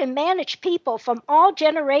work and manage people from all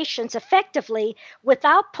generations effectively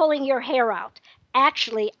without pulling your hair out?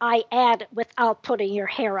 Actually, I add without putting your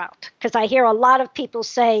hair out, because I hear a lot of people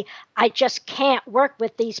say, "I just can't work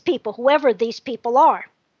with these people," whoever these people are.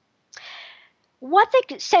 What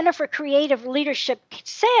the Center for Creative Leadership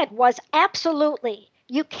said was absolutely,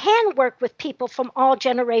 you can work with people from all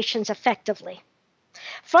generations effectively.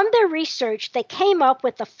 From their research, they came up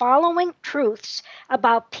with the following truths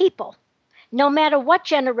about people, no matter what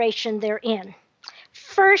generation they're in.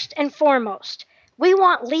 First and foremost, we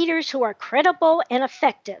want leaders who are credible and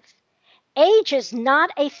effective. Age is not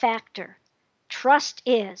a factor. Trust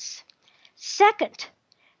is. Second,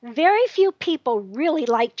 very few people really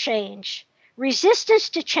like change. Resistance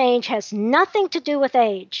to change has nothing to do with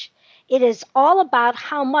age. It is all about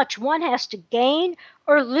how much one has to gain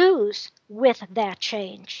or lose with that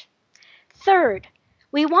change. Third,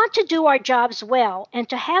 we want to do our jobs well and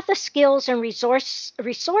to have the skills and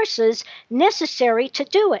resources necessary to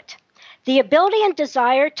do it. The ability and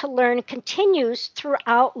desire to learn continues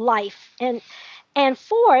throughout life. And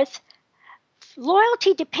fourth,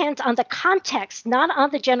 loyalty depends on the context, not on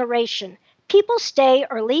the generation. People stay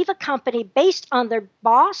or leave a company based on their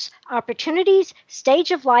boss, opportunities,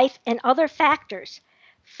 stage of life, and other factors.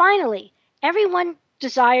 Finally, everyone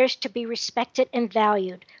desires to be respected and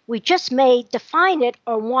valued. We just may define it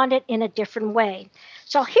or want it in a different way.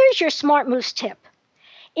 So here's your smart moves tip.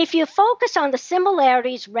 If you focus on the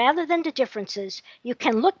similarities rather than the differences, you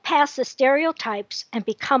can look past the stereotypes and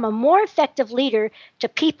become a more effective leader to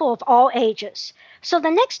people of all ages. So the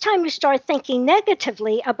next time you start thinking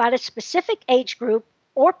negatively about a specific age group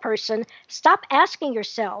or person, stop asking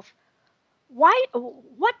yourself, what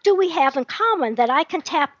do we have in common that I can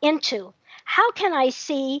tap into? How can I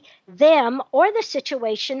see them or the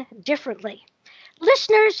situation differently?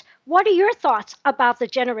 Listeners, what are your thoughts about the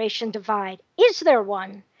generation divide? Is there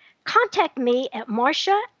one? Contact me at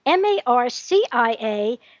Marcia,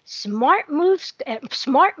 M-A-R-C-I-A,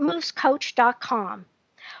 smartmovescoach.com,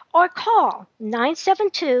 or call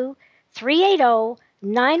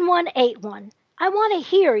 972-380-9181. I want to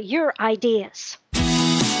hear your ideas.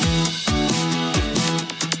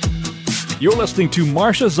 You're listening to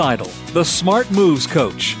Marcia Zeidel, the Smart Moves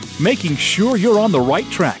Coach, making sure you're on the right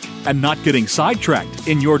track and not getting sidetracked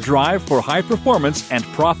in your drive for high performance and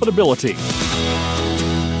profitability.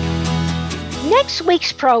 Next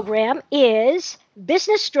week's program is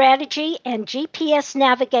Business Strategy and GPS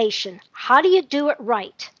Navigation. How do you do it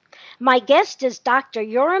right? My guest is Dr.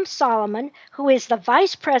 Yoram Solomon, who is the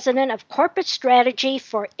Vice President of Corporate Strategy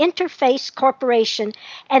for Interface Corporation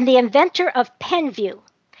and the inventor of PenView.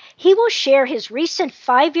 He will share his recent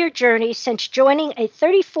 5-year journey since joining a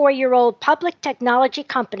 34-year-old public technology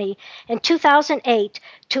company in 2008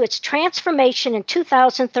 to its transformation in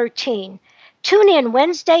 2013. Tune in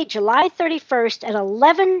Wednesday, July 31st at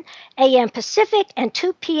 11 a.m. Pacific and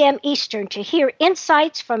 2 p.m. Eastern to hear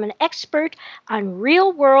insights from an expert on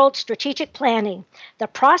real-world strategic planning, the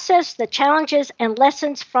process, the challenges, and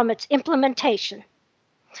lessons from its implementation.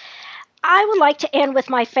 I would like to end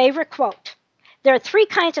with my favorite quote. There are 3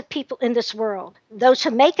 kinds of people in this world: those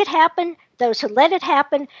who make it happen, those who let it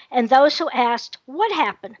happen, and those who asked, what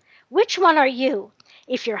happened? Which one are you?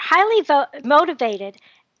 If you're highly motivated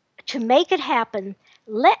to make it happen,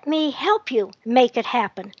 let me help you make it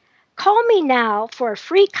happen. Call me now for a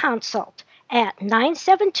free consult at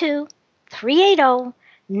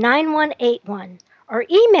 972-380-9181 or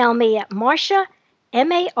email me at Marcia,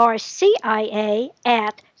 Marcia,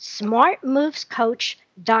 at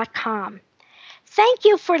smartmovescoach.com. Thank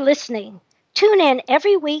you for listening. Tune in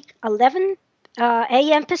every week, 11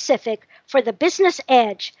 a.m. Pacific, for the Business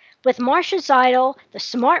Edge with Marcia Zeidel, the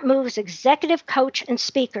Smart Moves executive coach and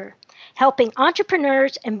speaker, helping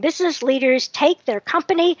entrepreneurs and business leaders take their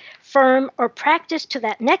company, firm, or practice to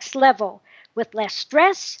that next level with less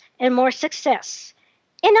stress and more success.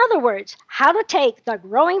 In other words, how to take the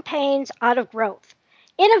growing pains out of growth.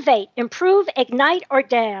 Innovate, improve, ignite, or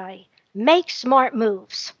die. Make smart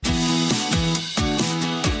moves.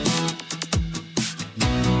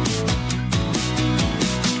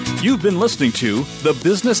 You've been listening to The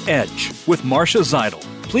Business Edge with Marcia Zeidel.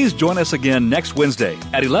 Please join us again next Wednesday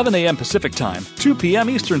at 11 a.m. Pacific Time, 2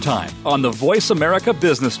 p.m. Eastern Time on the Voice America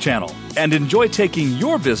Business Channel, and enjoy taking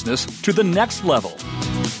your business to the next level.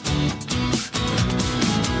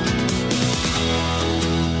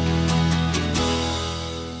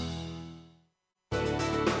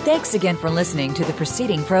 Thanks again for listening to the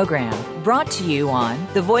preceding program brought to you on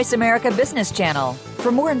the Voice America Business Channel.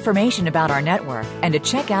 For more information about our network and to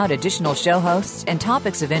check out additional show hosts and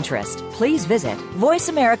topics of interest, please visit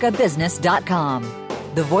voiceamericabusiness.com.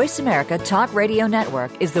 The Voice America Talk Radio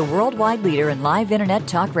Network is the worldwide leader in live Internet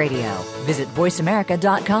talk radio. Visit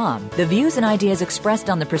voiceamerica.com. The views and ideas expressed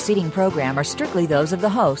on the preceding program are strictly those of the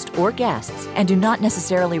host or guests and do not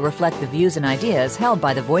necessarily reflect the views and ideas held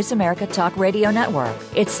by the Voice America Talk Radio Network,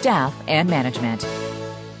 its staff, and management.